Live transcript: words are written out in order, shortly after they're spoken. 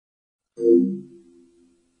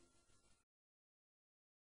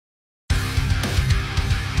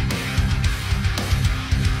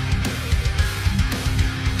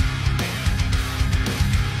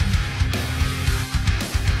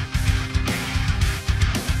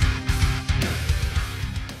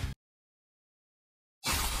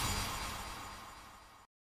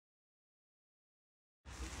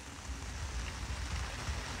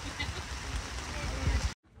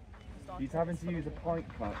He's having to use a pint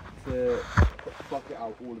cup to bucket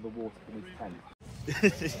out all of the water from his tent.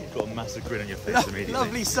 You've got a massive grin on your face immediately.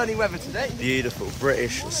 Lovely sunny weather today. Beautiful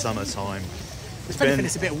British summertime. If anything,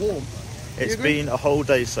 it's a bit warm. It's been a whole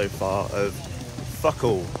day so far of fuck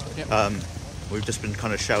all. Yep. We've just been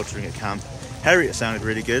kind of sheltering at camp. Harriet sounded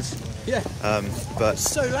really good. Yeah. But it's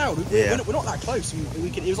so loud. We're not that close.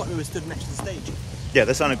 It was like we were stood next to the stage. Yeah,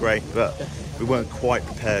 they sounded great, but we weren't quite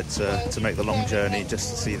prepared to make the long journey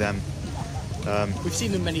just to see them. We've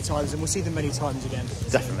seen them many times and we'll see them many times again.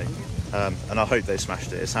 Definitely. And I hope they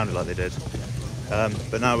smashed it. It sounded like they did.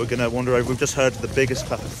 But now we're going to wander over. We've just heard the biggest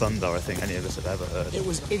clap of thunder I think any of us have ever heard. It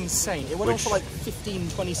was insane. It went on for like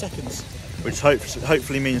 15-20 seconds. Which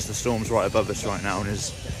hopefully means the storm's right above us right now and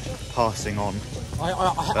is passing on.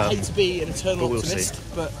 I hate to be an eternal optimist,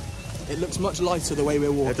 but it looks much lighter the way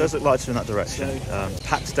we're walking. It does look lighter in that direction. So,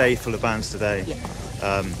 packed day full of bands today.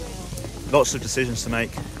 Yeah. Lots of decisions to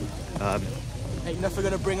make. Ain't nothing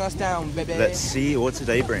gonna bring us down, baby. Let's see what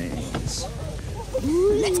today brings.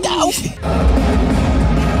 Let's go!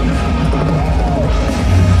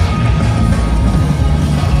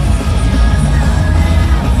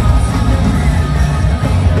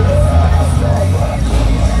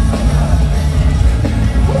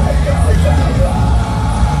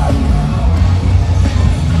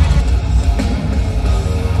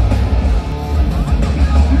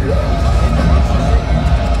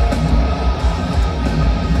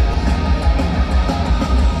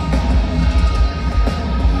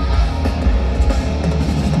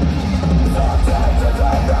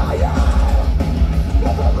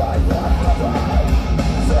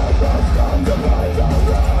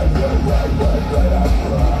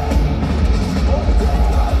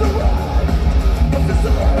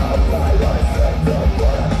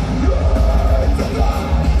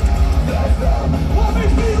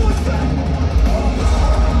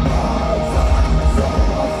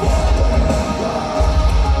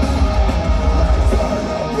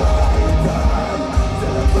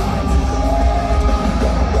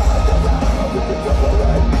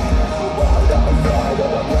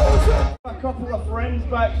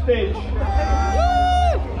 Backstage,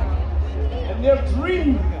 and their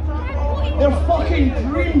dream, their fucking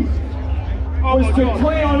dream, was to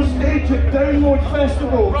play on stage at Downpour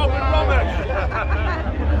Festival.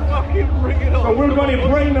 Fucking bring it on. So we're going to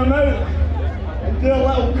bring them out and do a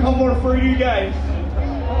little cover for you guys.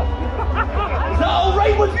 Is that all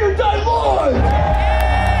right with you, Downpour?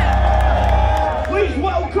 Please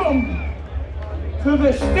welcome to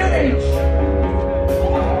the stage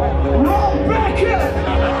Rob Beckett.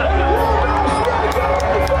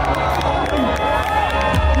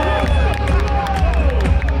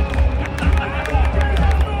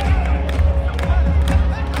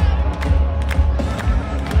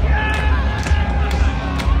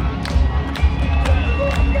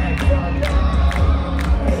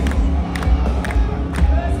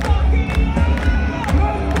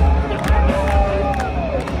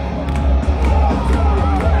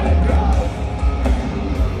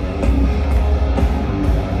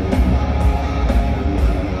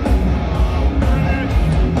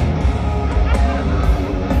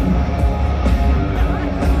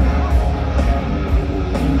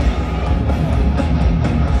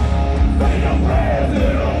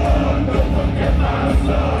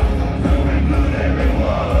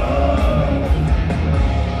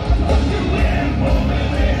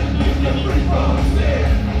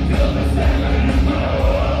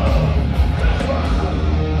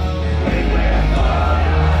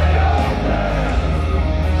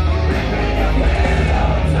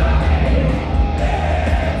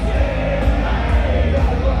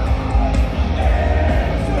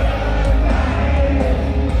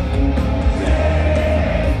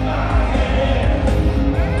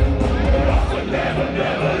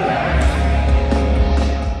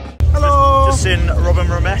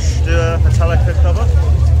 Metallica cover.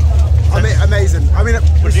 Amazing. I mean,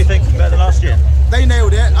 what do you think better than last year? They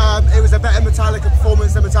nailed it. It was a better Metallica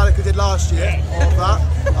performance than Metallica did last year. Of that.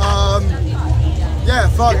 Yeah,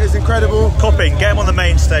 fuck, it was incredible. Copping, get them on the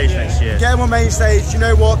main stage next year. Get them on main stage. You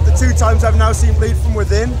know what? The 2 times I've now seen Bleed From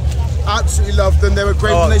Within, Absolutely loved them. They were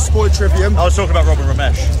great when they supported Trivium. I was talking about Rob and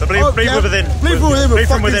Ramesh. The Bleed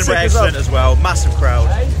From Within were excellent as well. Massive crowd.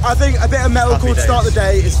 I think a bit of metalcore to start the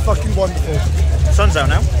day is fucking wonderful. Sun's out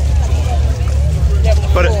now.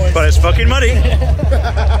 But it's fucking muddy.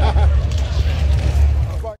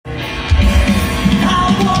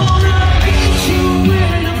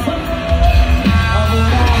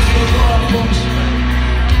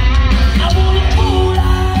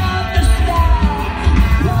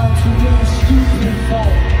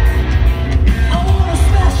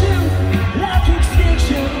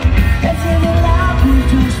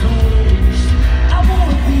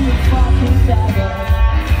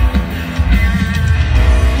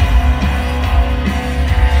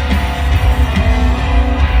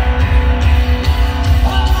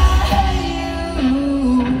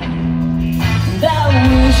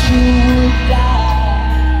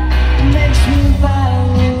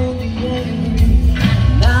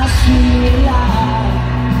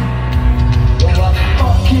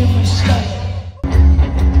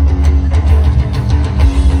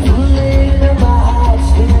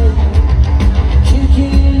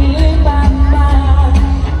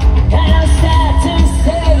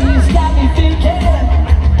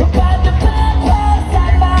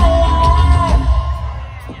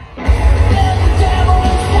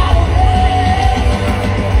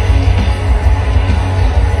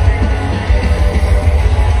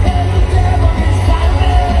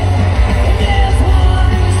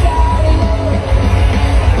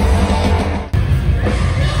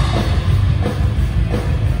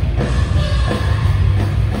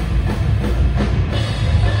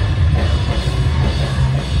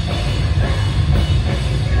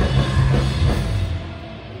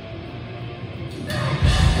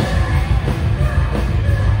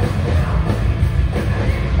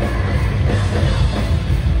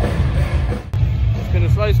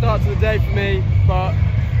 Start to the day for me, but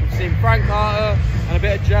we've seen Frank Carter and a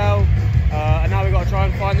bit of Gel, and now we've got to try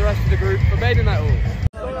and find the rest of the group for Babymetal.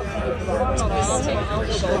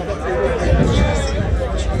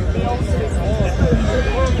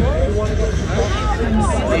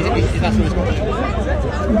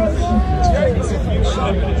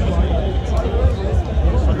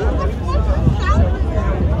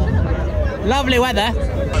 Lovely weather.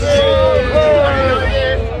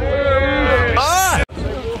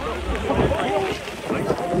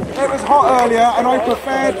 It was hot earlier and I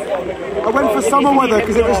went for summer weather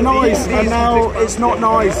because it was nice, and now it's not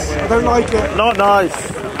nice. I don't like it. Not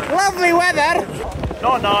nice. Lovely weather.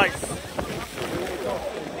 Not nice.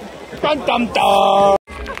 Dum dum dum.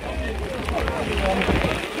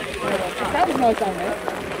 That was nice down there.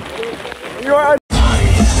 You're right.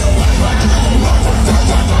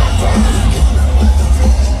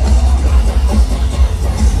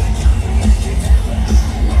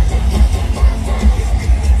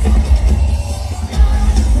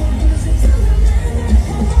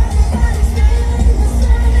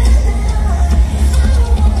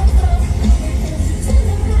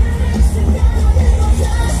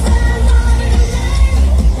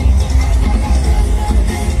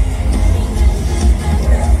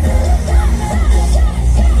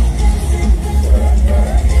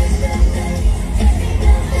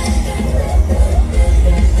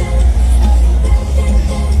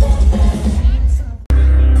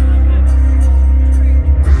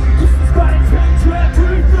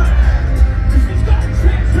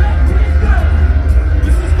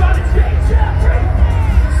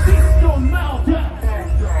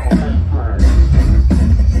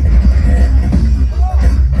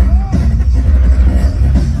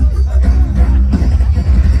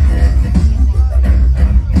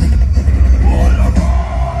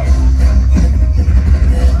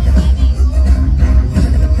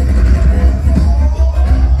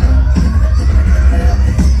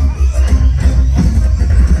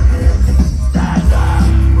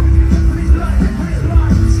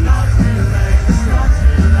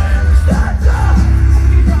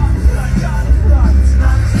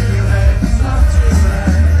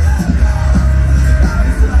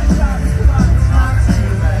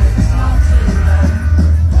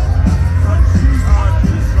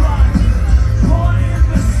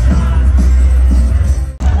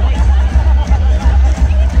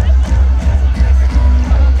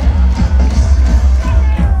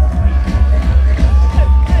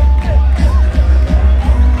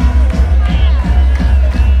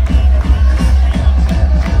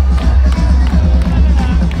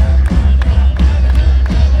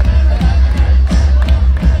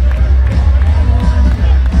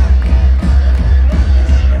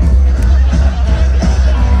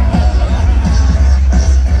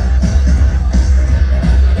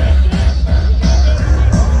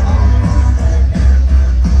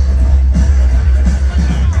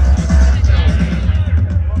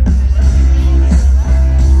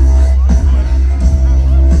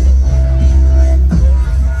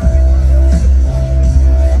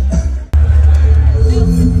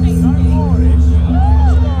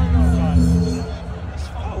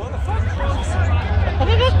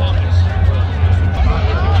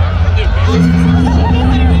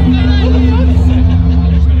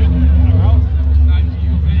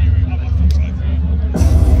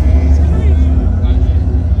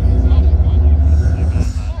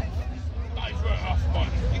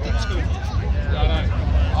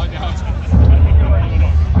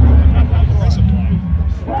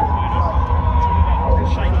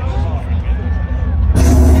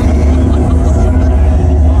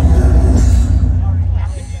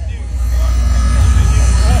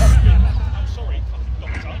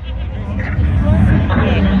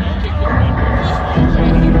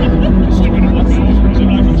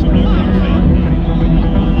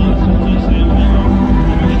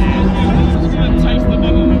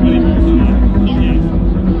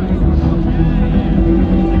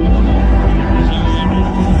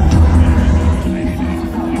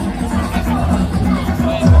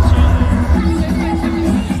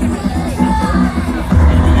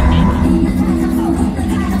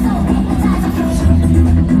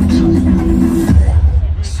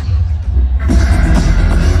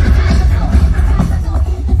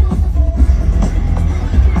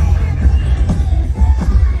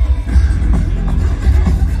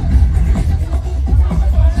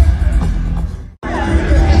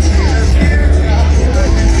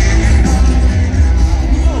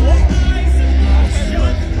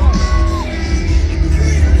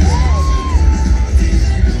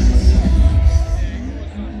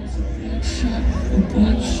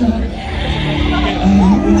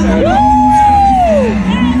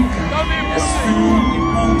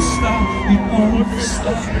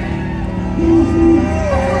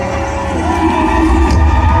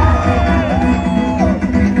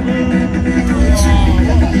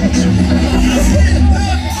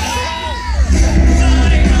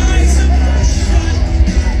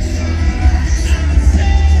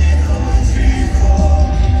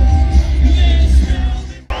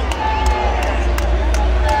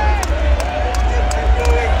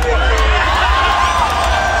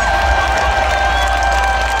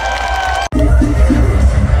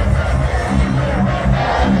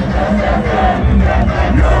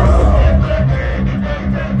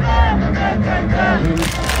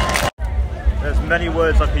 Many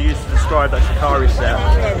words I could use to describe that Shikari set,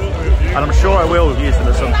 and I'm sure I will use them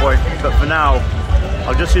at some point, but for now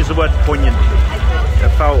I'll just use the word poignant. It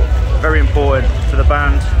felt very important to the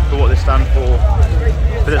band, for what they stand for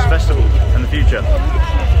this festival and the future.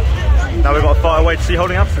 Now we've got to fight away to see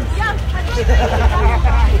Holding Absence.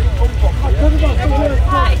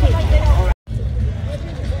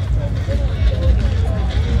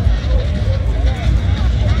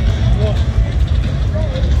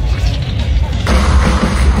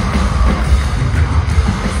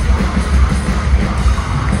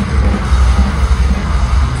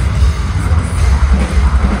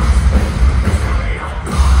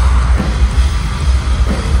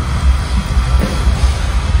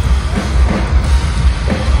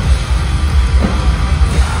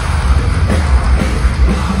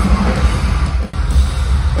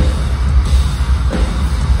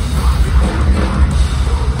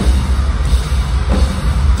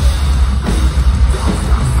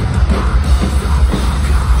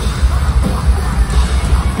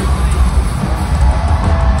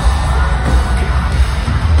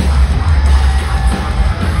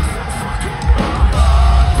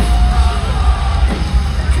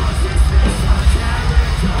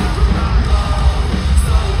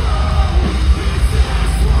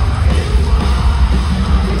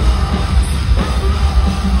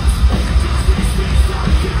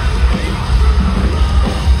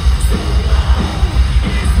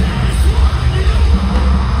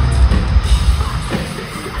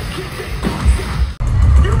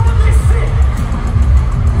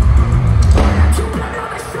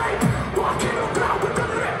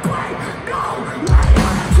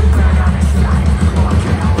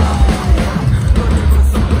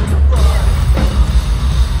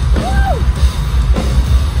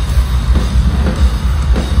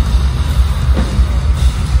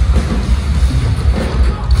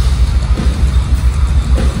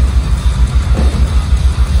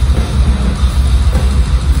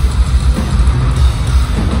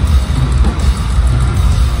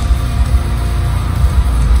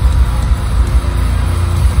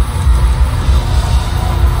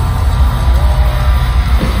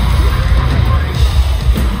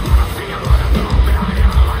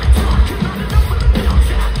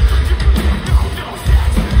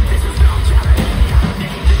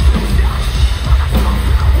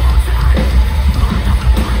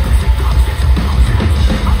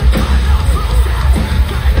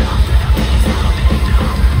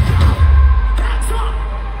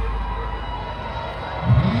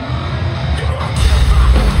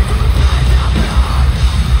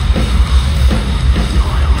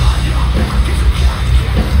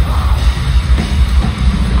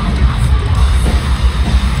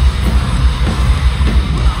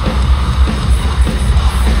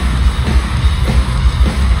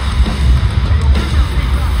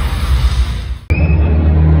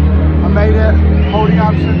 Holding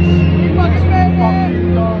Absence.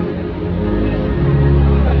 Fucking go.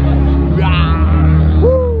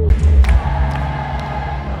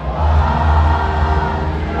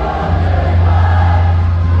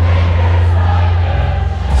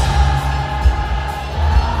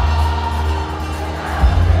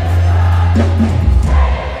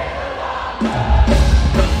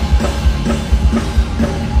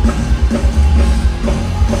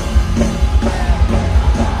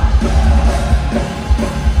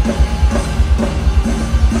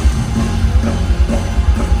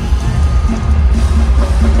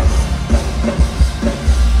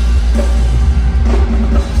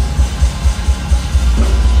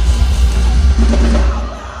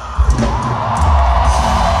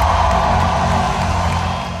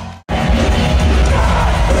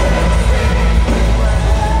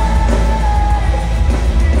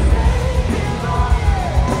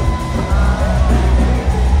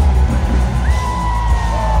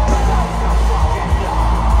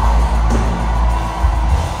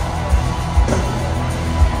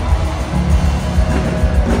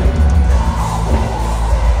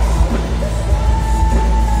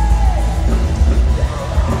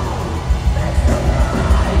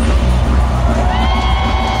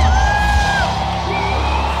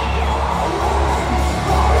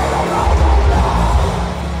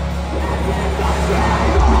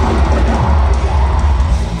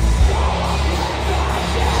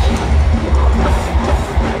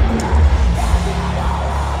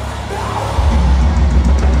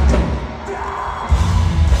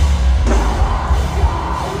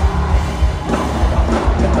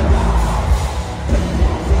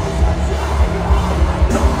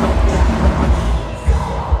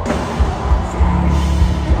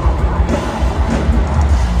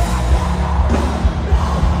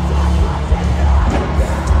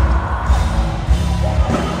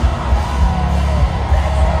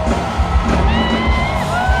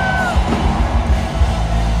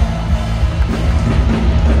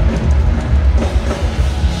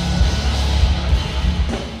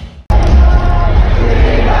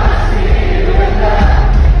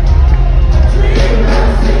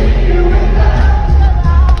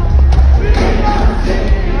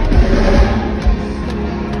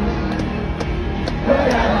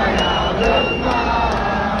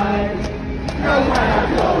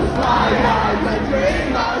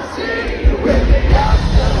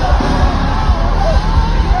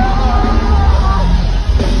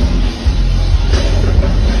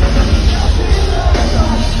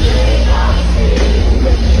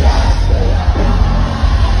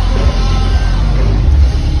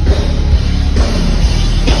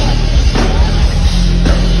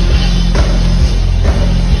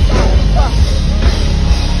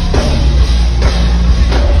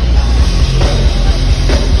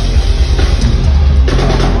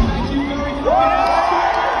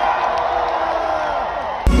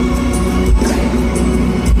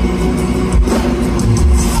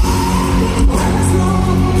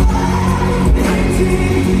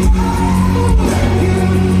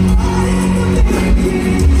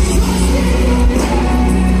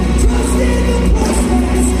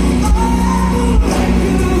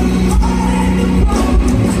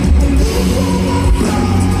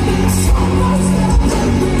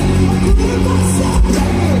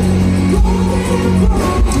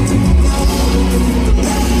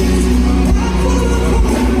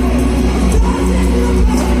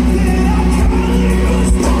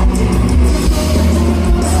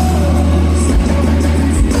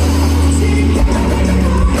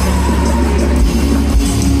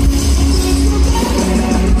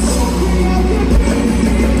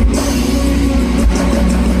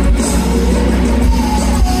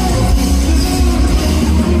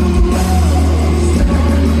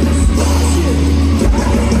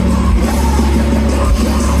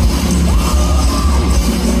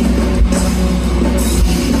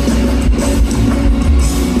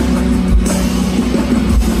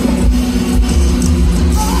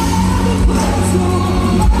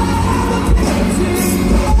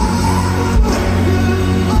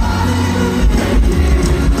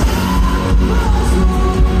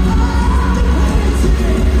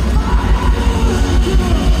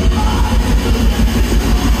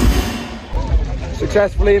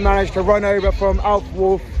 successfully managed to run over from Alpha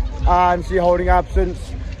Wolf and see Holding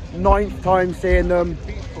Absence. 9th time seeing them.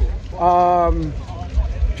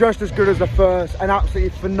 Just as good as the first. An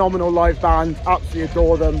absolutely phenomenal live band. Absolutely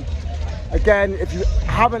adore them. Again, if you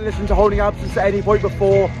haven't listened to Holding Absence at any point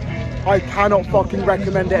before, I cannot fucking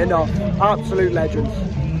recommend it enough. Absolute legends.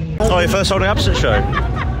 Oh, your first Holding Absence show?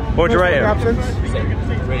 What would you rate it?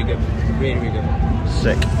 Really good. Really good.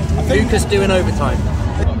 Sick. Lucas doing overtime.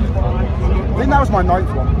 I think that was my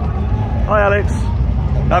 9th one. Hi Alex.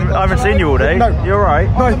 I haven't seen you all day. No. You alright?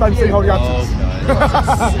 9th time seeing Holding Absence.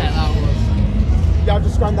 Yeah, I've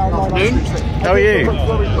just scanned down my How are you?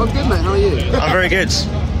 I'm good, mate. How are you? I'm very good.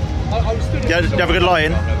 You have a good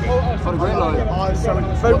lie-in? Had a great line.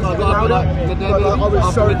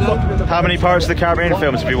 How many Pirates of the Caribbean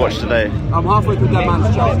films have you watched today? I'm halfway through Dead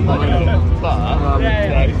Man's Chest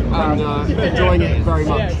and enjoying it very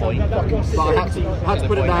much. But I had to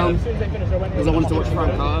put it down because I wanted to watch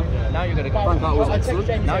Frank Carter. Frank Carter was excellent.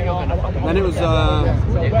 Then it was a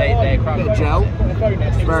bit of Gel.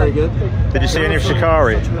 Very good. Did you see any of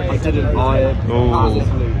Shikari? I didn't. I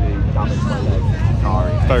absolutely damaged my leg.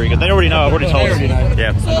 Very good. They already know. I've already told them.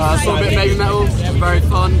 Yeah. Saw a bit of Babymetal. Very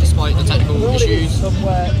fun despite the technical issues.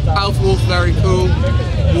 Alpha Wolf, very cool.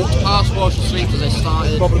 Walked past while she slept as they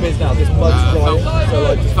started. Problem is now this blood's dry, so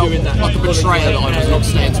like just doing that. Like a betrayer that I was not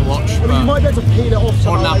staying to watch. I mean, you might be able to peel it off.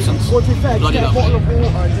 On absence. What do you think? Bloody Get a lovely. bottle of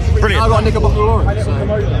water and just Brilliant. I got a nick a bottle of Lauren, so.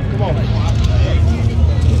 Come on.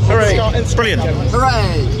 Hooray. Brilliant.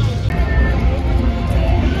 Hooray!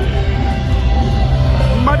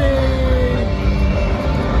 Money!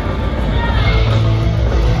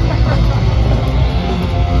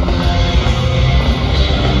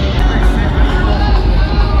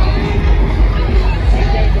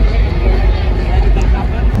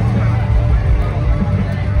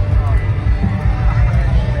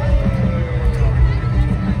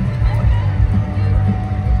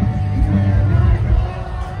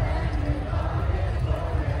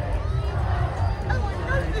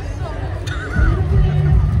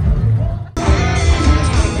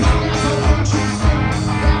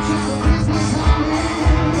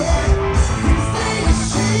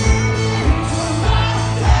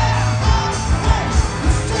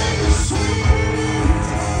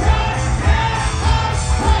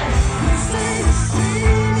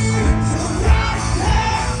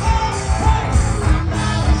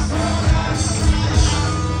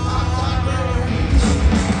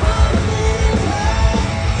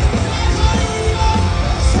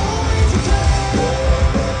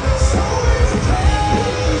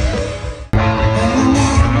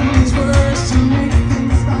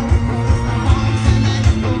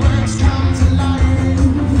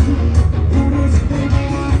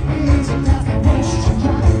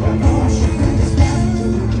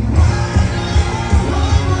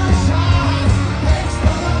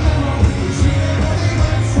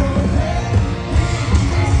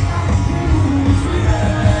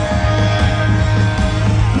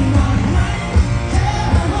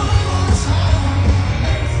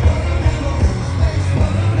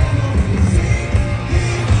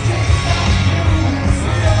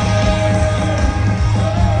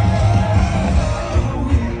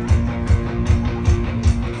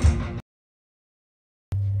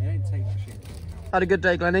 Had a good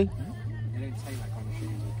day, Glennie.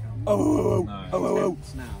 Oh.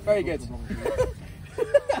 Very good.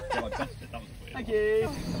 Thank you.